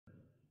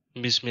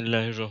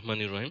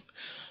Bismillahirrahmanirrahim.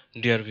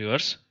 Dear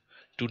viewers,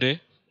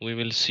 today we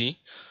will see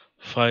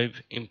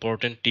 5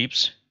 important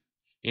tips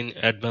in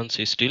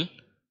Advanced Steel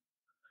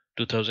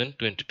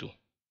 2022.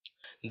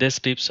 These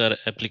tips are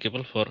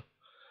applicable for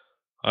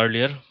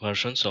earlier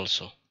versions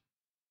also.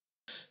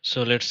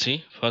 So let's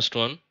see. First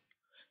one,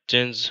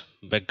 change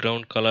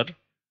background color.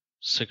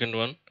 Second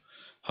one,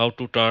 how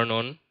to turn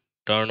on,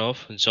 turn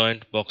off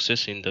joint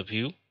boxes in the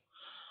view.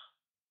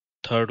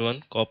 Third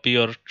one, copy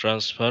or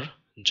transfer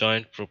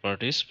joint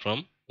properties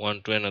from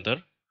one to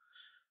another.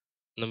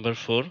 Number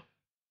 4,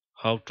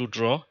 how to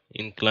draw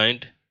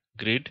inclined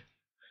grid.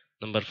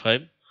 Number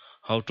 5,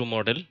 how to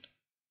model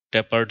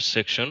tapered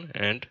section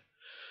and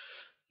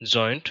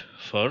joint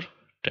for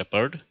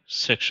tapered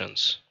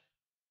sections.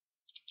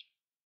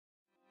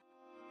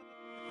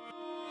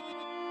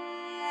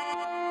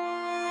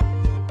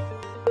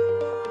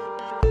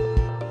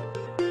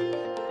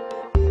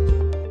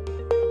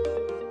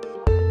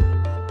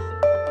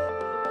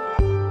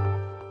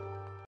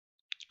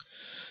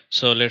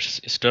 So let's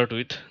start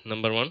with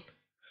number 1.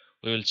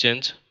 We will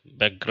change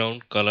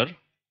background color.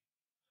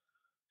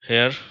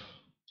 Here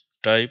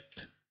type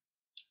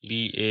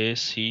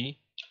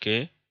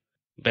BACK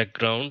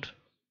background.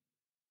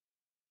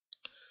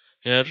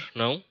 Here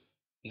now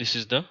this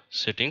is the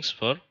settings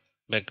for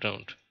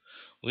background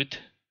with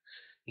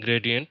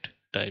gradient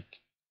type.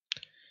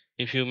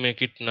 If you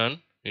make it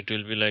none, it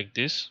will be like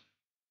this.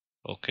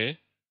 Okay.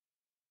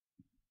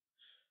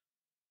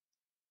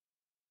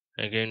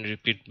 Again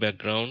repeat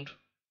background.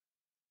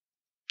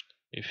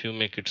 If you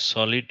make it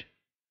solid,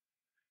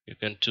 you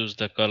can choose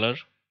the color.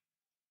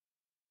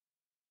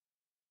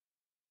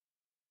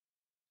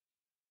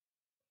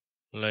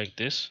 Like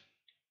this.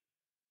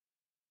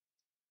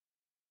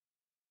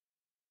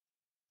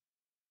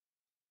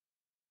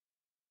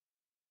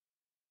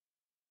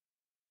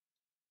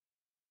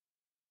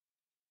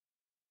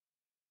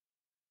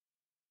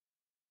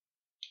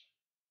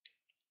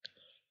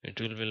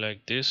 It will be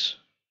like this.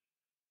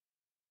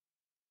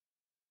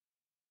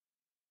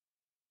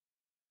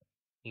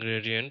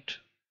 Gradient.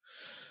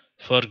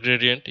 For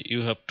gradient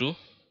you have to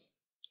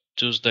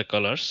choose the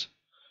colors.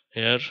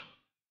 Here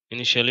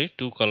initially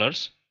 2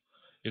 colors.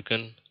 You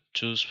can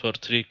choose for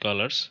 3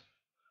 colors.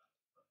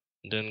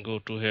 Then go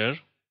to here,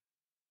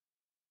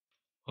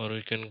 or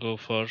we can go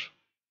for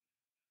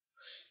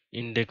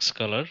index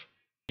color.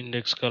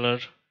 Index color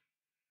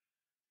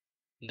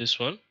this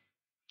one.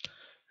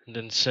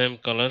 Then same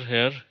color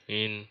here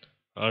in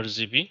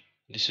RGB.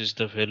 This is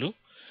the value.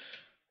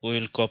 We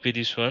will copy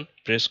this one.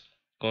 Press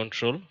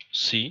Ctrl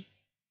C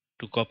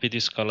to copy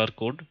this color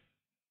code.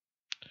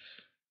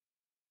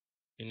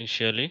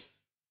 Initially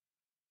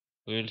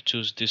we will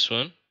choose this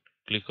one,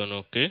 click on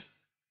OK.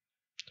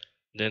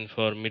 Then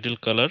for middle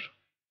color,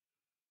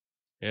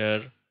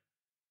 here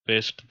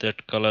paste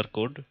that color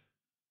code,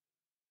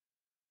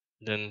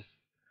 then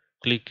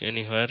click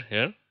anywhere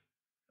here,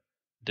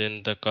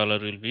 then the color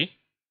will be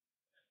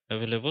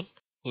available.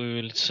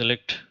 We will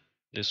select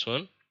this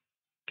one,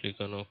 click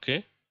on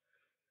OK.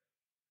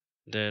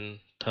 Then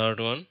third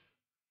one,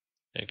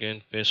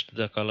 again paste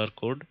the color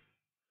code,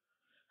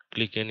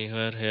 click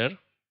anywhere here,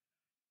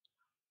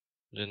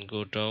 then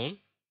go down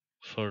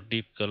for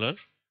deep color,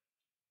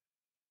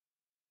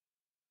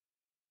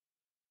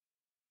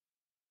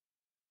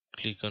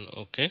 click on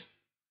OK.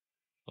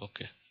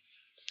 OK.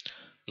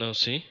 Now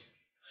see,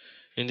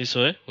 in this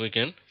way we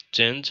can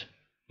change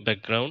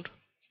background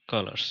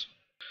colors.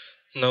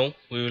 Now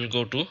we will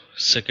go to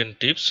second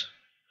tips,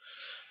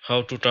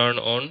 how to turn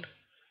on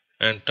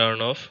and turn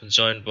off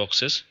joint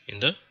boxes in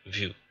the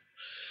view.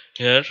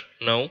 Here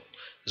now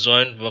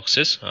joint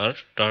boxes are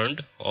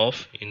turned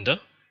off in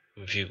the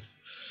view.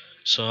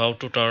 So how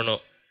to turn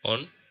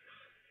on?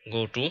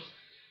 Go to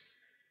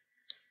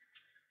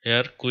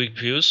here quick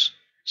views,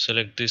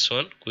 select this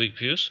one, quick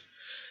views,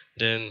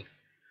 then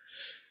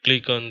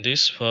click on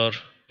this for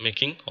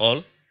making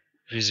all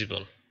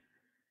visible.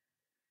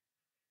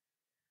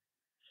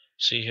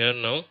 See here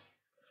now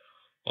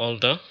all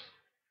the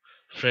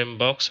frame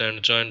box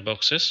and joint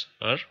boxes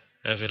are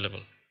available.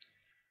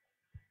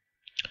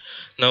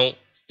 Now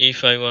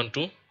if I want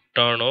to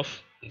turn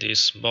off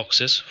these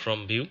boxes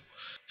from view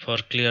for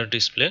clear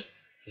display,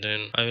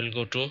 then I will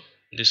go to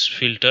this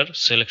filter,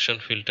 selection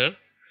filter,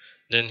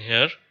 then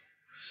here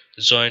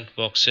joint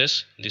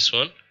boxes, this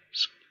one,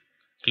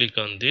 click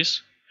on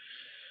this,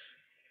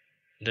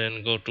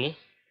 then go to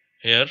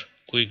here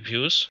quick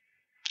views,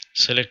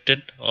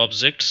 selected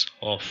objects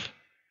off,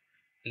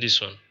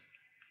 this one,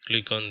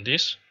 click on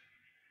this.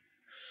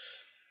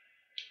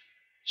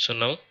 So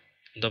now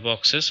the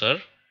boxes are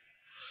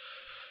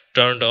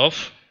turned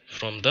off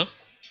from the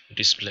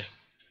display.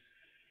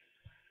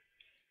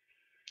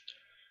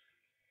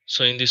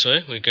 So in this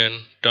way we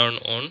can turn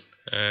on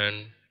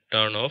and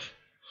turn off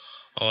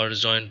our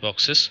joint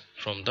boxes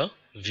from the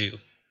view.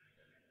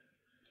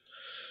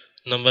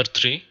 Number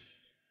 3,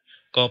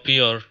 copy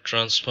or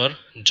transfer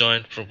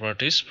joint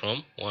properties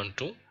from one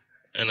to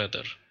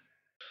another.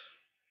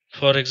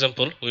 For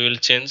example, we will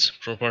change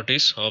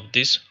properties of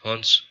this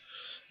hunch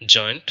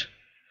joint.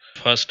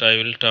 First I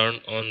will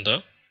turn on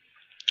the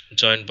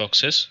joint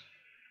boxes.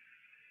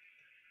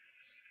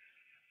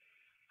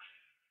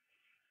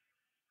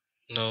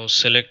 Now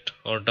select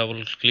or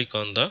double click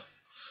on the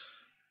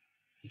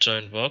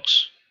joint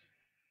box.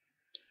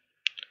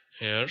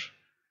 Here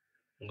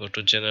go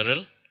to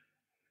general.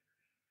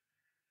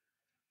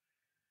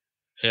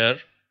 Here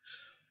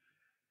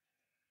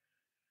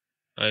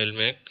I will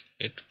make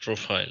it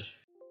profile.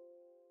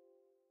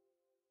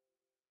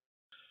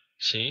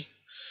 See,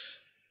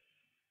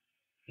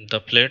 the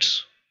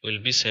plates will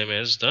be same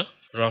as the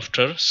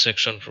rafter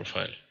section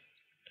profile.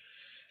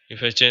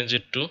 If I change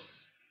it to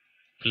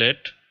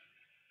plate,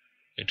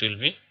 it will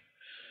be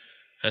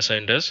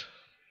assigned as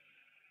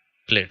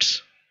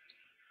plates.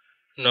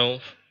 Now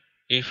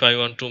if I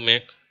want to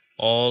make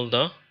all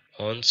the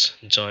horns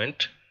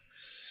joint,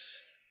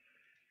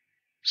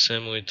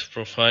 same with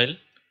profile,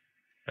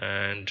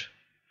 and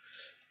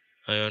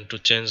I want to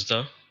change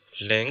the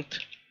length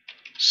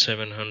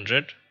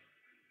 700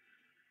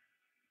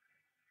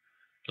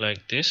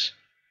 like this.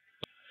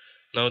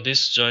 Now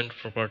this joint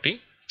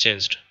property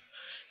changed.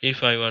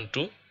 If I want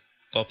to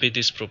copy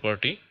this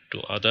property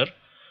to other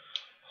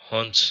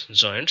horns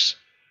joints,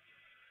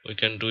 we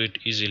can do it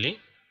easily.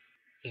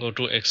 Go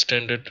to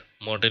extended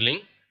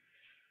modeling,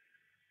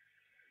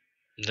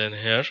 then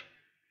here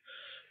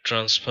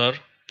transfer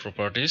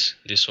properties,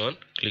 this one,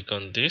 click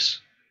on this.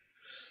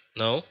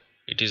 Now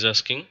it is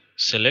asking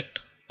select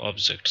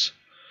objects.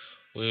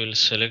 We will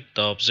select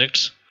the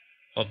objects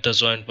of the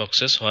joint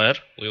boxes where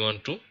we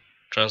want to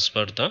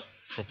transfer the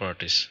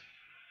properties.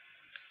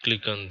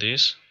 Click on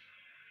this,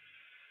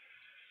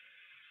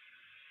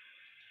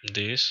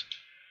 this,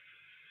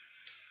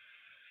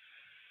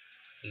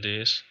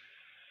 this,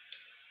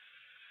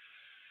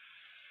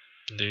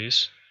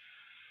 this,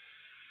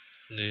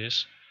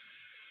 this,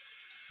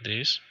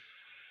 this,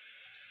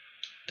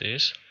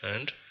 this,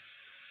 and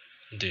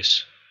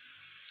this.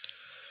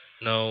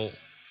 Now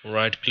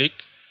right click,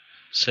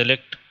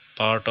 select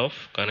part of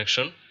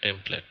connection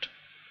template.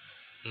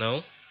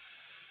 Now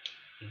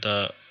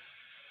the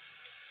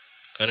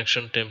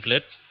connection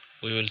template,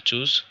 we will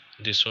choose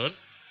this one.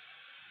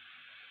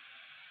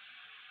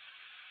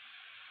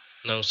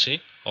 Now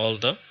see, all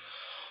the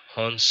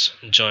horns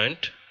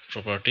joint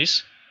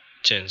properties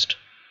changed.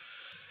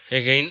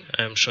 Again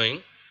I am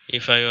showing,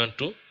 if I want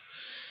to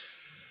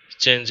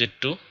change it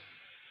to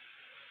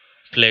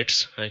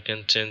plates, I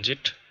can change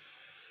it.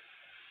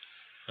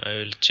 I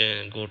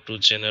will go to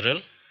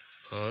general,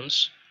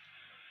 horns,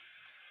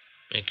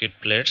 make it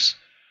plates,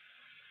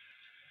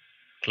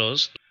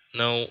 close.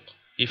 Now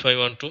if I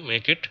want to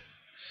make it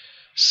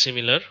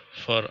similar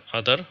for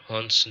other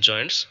horns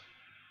joints,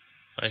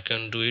 I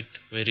can do it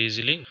very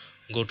easily.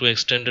 Go to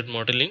extended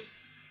modeling,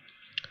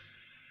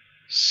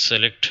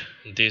 select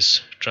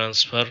this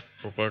transfer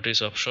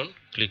properties option,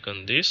 click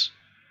on this,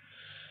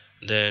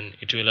 then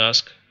it will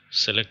ask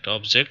select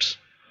objects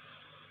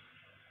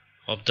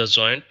of the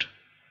joint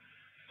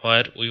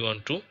where we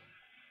want to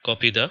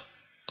copy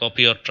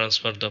or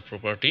transfer the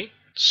property.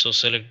 So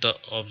select the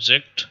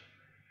object,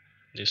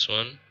 this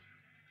one,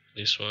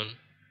 this one,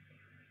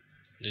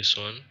 this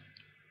one,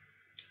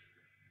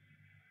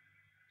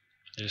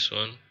 this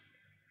one,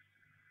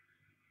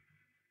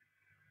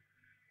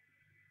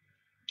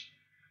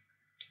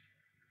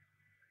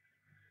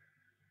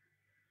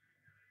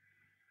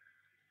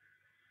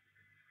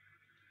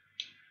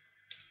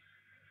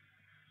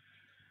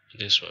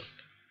 this one.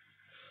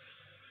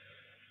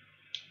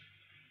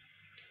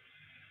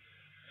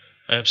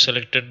 I have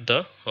selected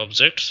the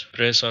objects.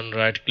 Press on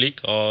right click,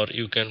 or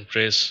you can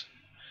press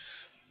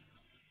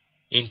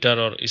enter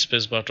or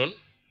space button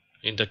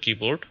in the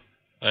keyboard.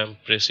 I am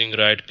pressing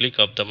right click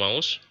of the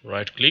mouse,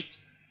 right click.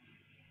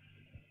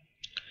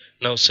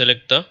 Now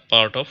select the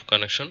part of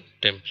connection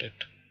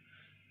template.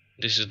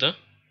 This is the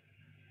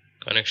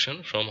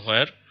connection from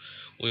where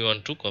we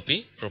want to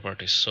copy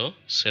properties. So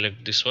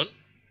select this one.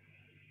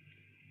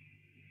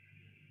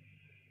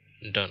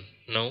 Done.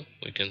 Now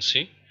we can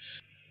see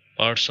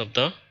parts of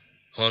the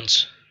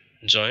horns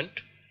joint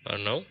are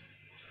now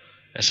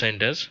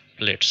assigned as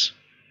plates.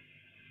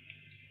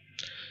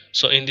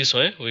 So in this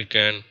way we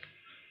can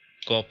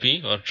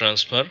copy or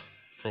transfer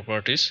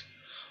properties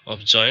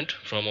of joint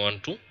from one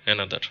to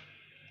another.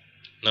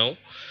 Now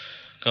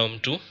come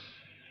to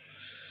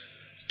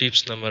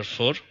tips number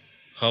 4,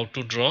 how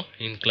to draw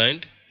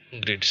inclined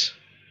grids.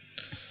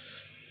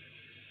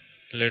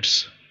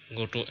 Let's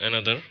go to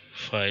another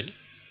file.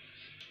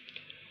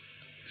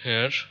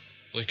 Here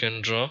we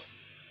can draw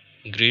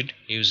grid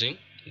using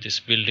this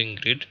building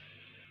grid.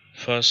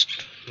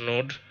 First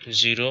node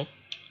 0,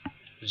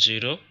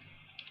 0,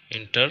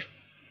 enter.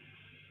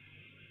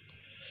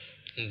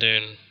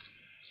 Then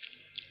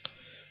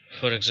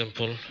for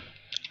example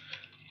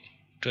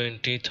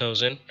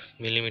 20,000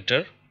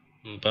 millimeter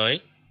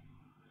by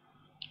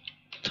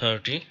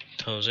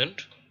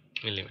 30,000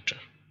 millimeter,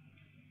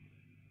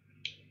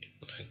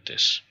 like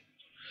this.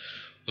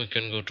 We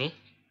can go to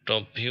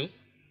top view.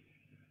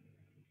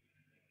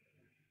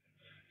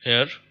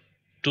 Here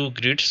two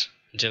grids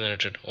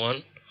generated,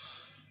 one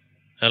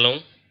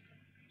along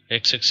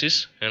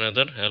x-axis,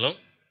 another along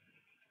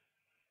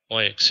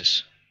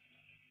y-axis.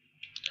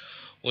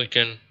 We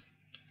can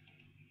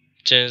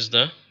change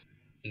the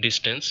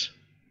distance,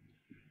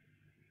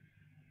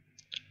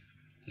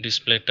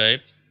 display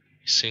type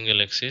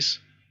single axis,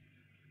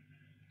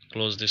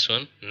 close this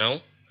one.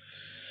 Now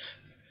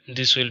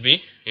this will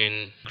be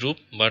in group,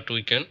 but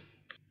we can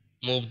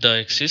move the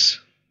axis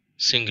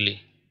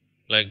singly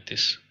like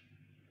this.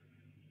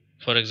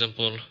 For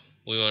example,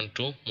 we want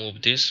to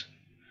move this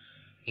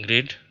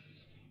grid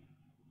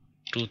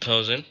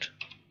 2000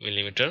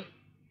 millimeter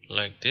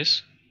like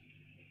this,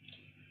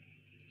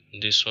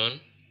 this one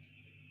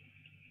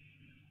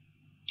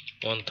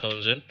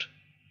 1000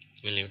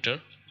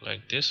 millimeter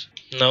like this.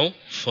 Now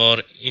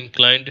for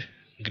inclined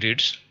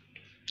grids,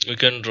 we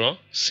can draw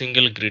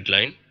single grid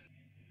line.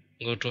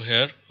 Go to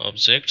here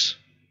objects,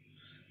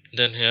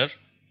 then here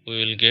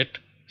we will get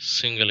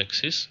single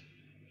axis.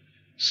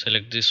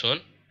 Select this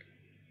one.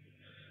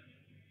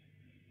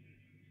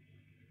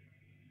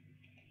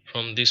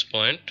 From this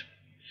point,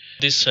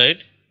 this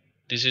side,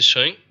 this is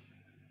showing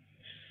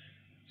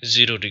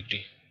 0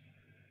 degree.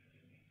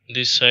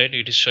 This side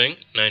it is showing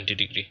 90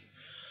 degree.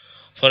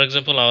 For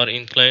example, our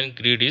inclined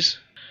grid is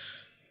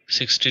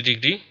 60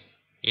 degree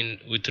in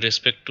with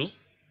respect to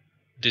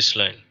this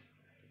line.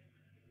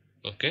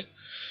 Okay,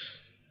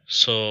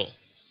 so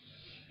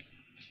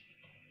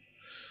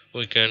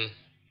we can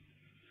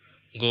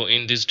go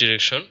in this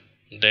direction,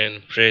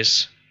 then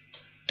press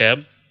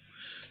tab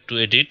to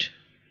edit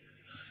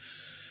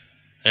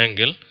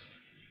angle.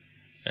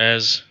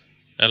 As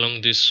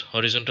along this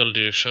horizontal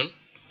direction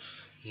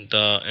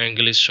the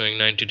angle is showing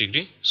 90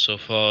 degree, so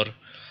for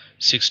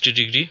 60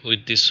 degree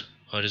with this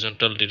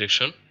horizontal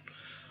direction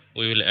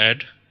we will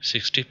add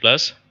 60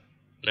 plus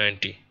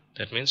 90,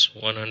 that means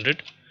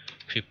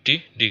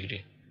 150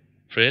 degree.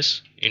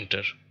 Press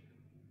enter.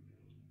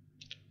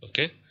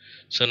 Okay,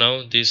 so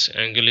now this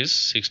angle is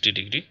 60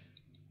 degree.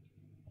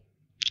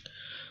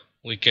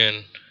 We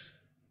can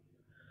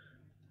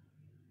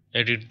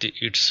edit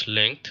its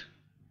length,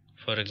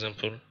 for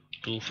example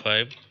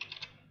 25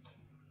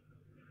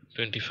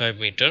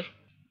 meter.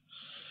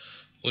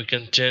 We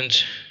can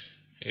change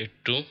it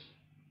to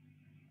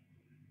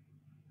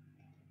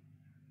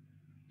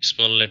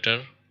small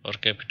letter or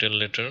capital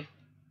letter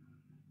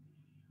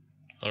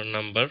or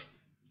number.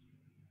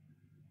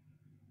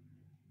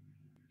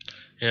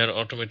 Here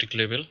automatic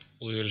label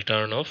we will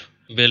turn off.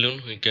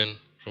 Balloon we can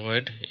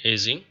provide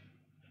aging.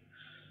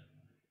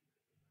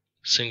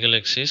 Single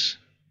axis,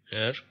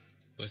 here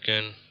we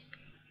can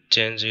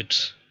change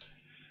its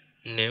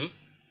name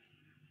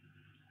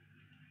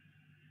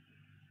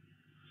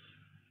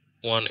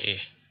 1A.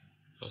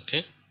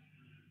 Okay,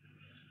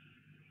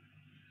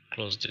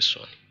 close this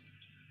one.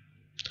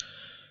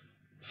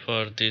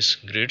 For these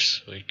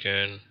grids we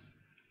can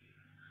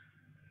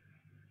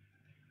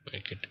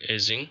make it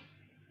aging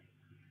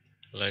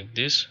like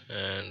this,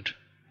 and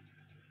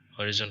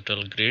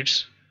horizontal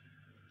grids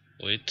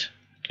with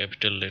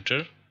capital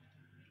letter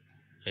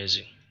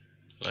aging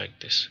like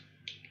this.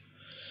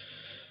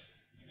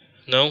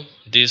 Now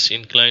this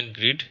inclined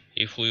grid,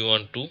 if we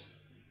want to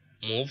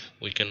move,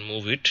 we can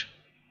move it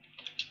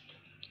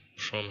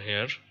from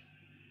here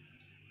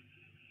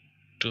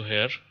to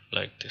here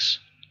like this.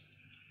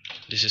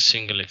 This is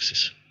single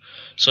axis.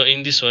 So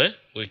in this way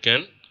we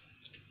can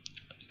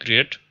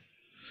create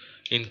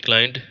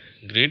inclined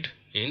grid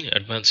in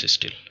advanced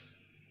steel.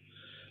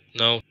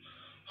 Now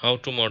how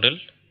to model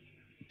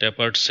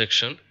tapered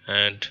section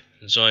and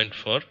joint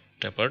for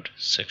tapered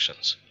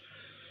sections.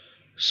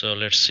 So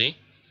let's see.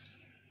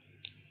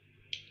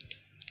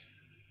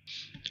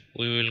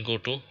 We will go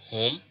to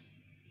home.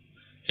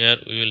 Here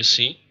we will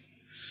see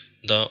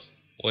the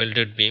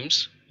welded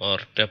beams or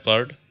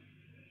tapered.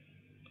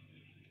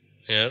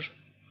 Here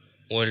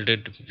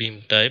welded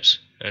beam types,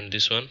 and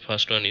this one,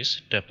 first one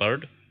is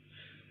tapered.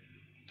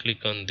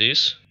 Click on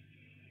this.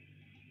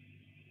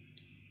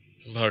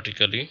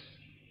 Vertically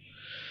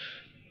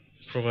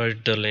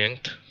provide the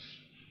length,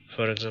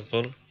 for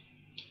example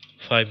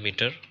 5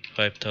 meter,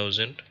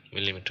 5000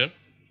 millimeter.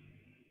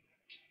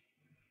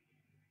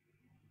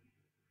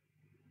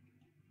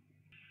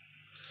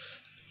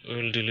 We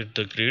will delete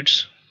the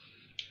grids.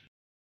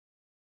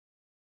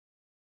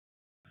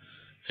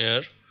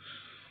 Here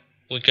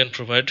we can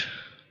provide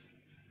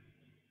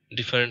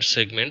different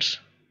segments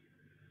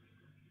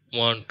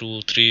 1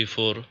 2 3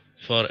 4.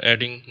 For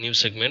adding new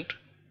segment,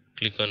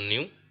 click on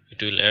new,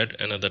 it will add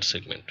another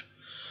segment.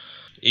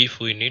 If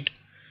we need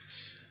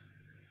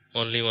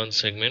only one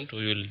segment,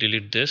 we will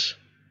delete this.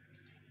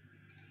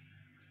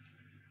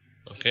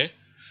 Okay,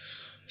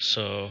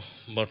 so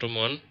bottom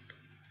one,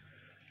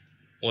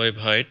 wave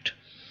height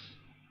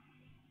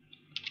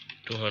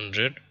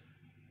 200,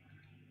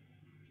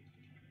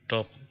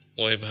 top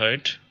wave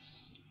height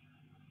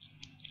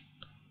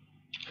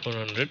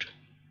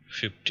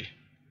 450,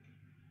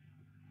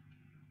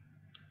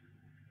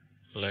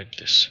 like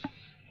this.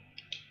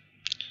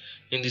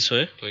 In this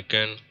way we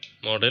can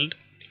model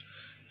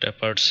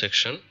tapered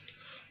section.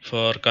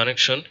 For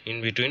connection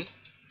in between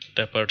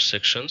tapered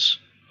sections,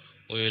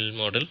 we will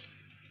model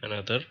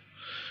another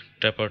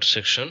tapered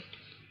section.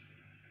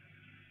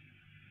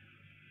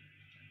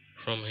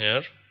 From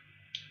here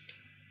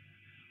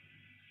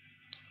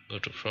go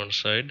to front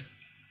side,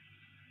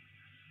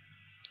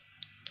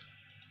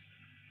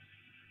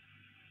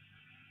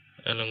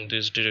 along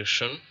this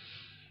direction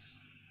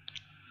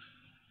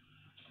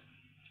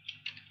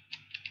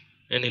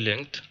any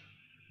length,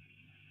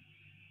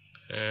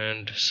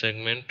 and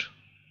segment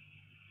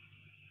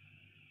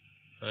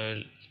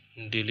I'll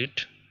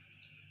delete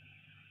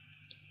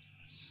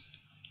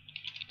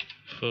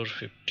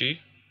 450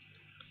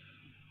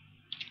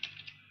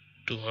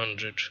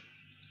 200.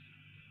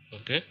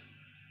 Okay,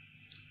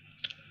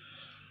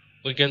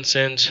 we can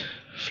change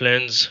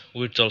flange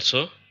width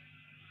also,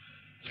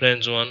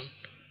 flange 1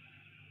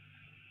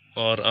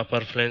 or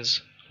upper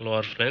flange,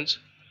 lower flange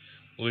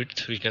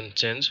width we can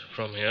change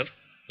from here.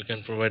 We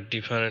can provide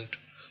different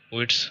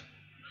widths,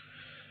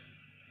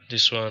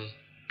 this one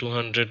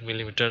 200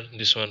 millimeter,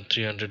 this one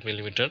 300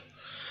 millimeter,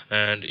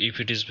 and if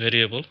it is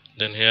variable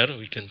then here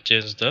we can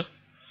change the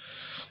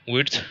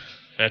width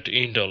at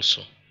end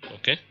also.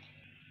 Okay,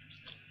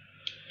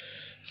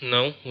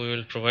 now we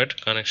will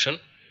provide connection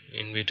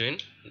in between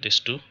these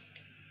two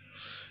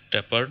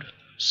tapered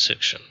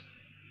section.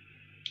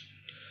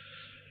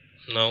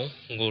 Now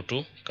go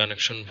to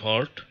connection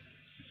vault.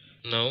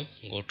 Now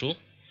go to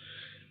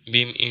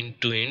beam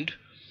end to end.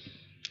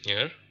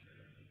 Here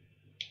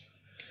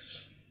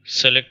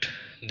select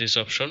this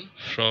option,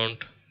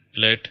 front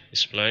plate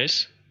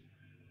splice.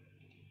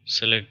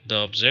 Select the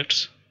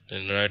objects,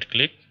 then right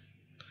click,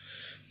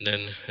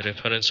 then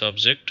reference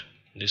object,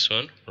 this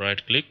one,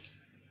 right click.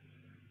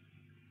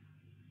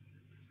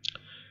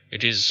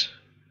 It is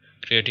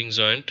creating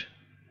joint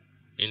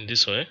in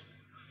this way,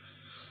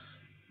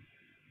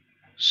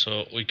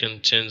 so we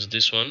can change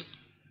this one.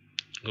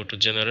 Go to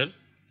general,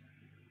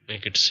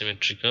 make it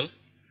symmetrical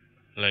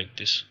like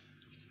this.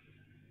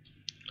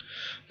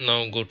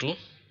 Now go to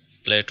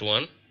plate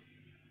 1,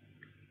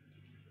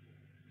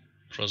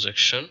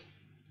 projection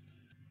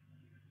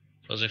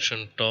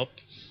top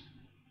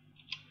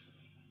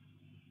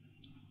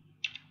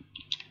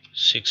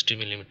 60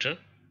 millimeter,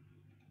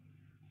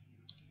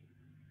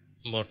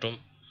 bottom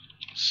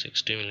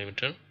 60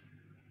 millimeter,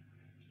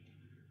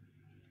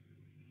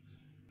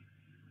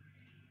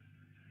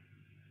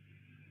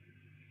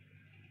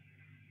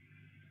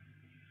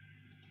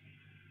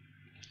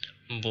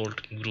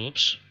 bolt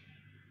groups,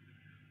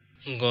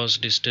 gauge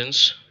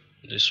distance,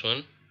 this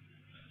one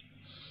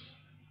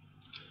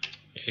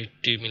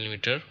 80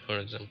 millimeter for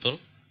example.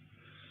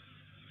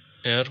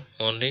 Here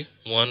only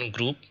one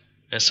group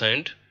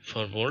assigned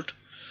for bolt,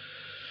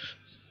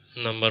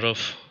 number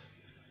of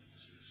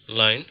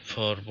line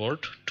for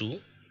bolt 2,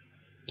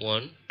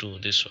 1, 2,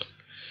 this one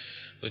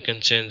we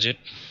can change it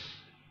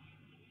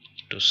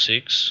to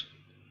 6,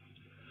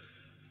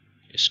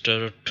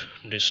 start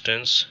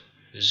distance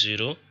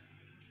 0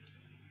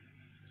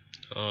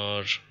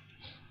 or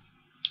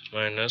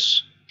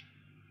minus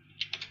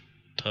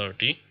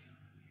 30,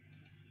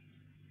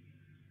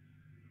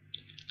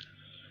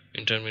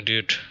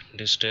 intermediate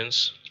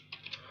distance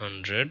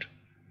 100,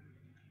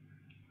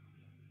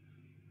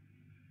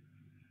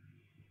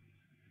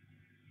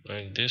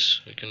 like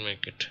this. We can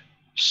make it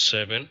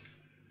 7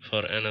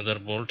 for another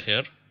bolt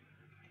here,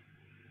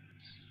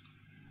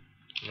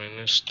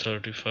 minus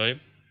 35,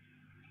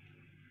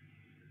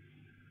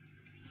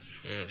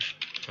 here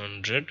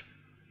 100,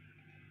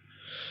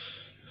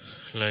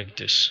 like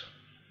this.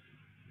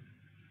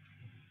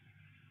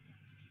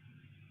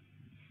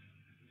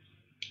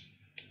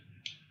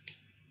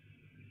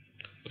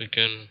 We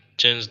can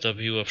change the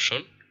view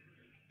option,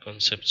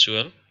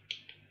 conceptual.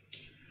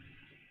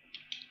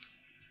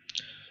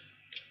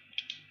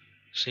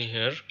 See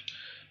here,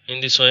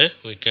 in this way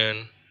we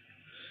can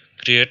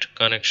create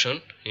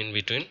connection in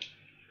between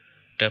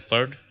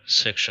tapered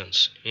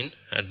sections in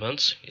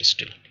advanced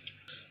steel.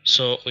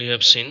 So we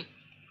have seen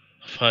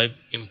 5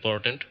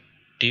 important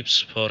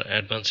tips for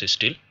advanced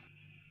steel.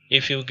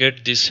 If you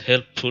get this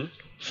helpful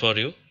for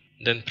you,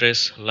 then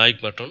press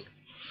like button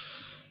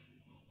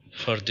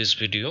for this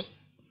video,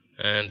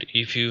 and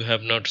if you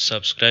have not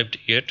subscribed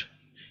yet,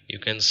 you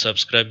can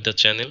subscribe the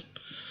channel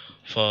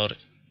for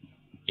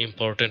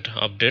important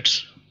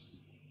updates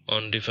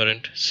on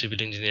different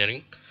civil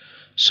engineering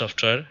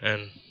software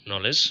and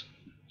knowledge,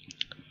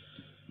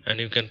 and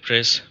you can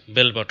press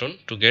bell button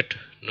to get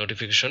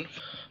notification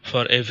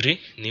for every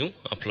new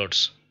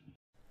uploads.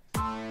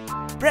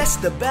 Press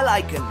the bell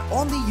icon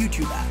on the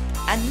YouTube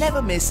app and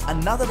never miss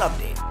another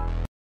update.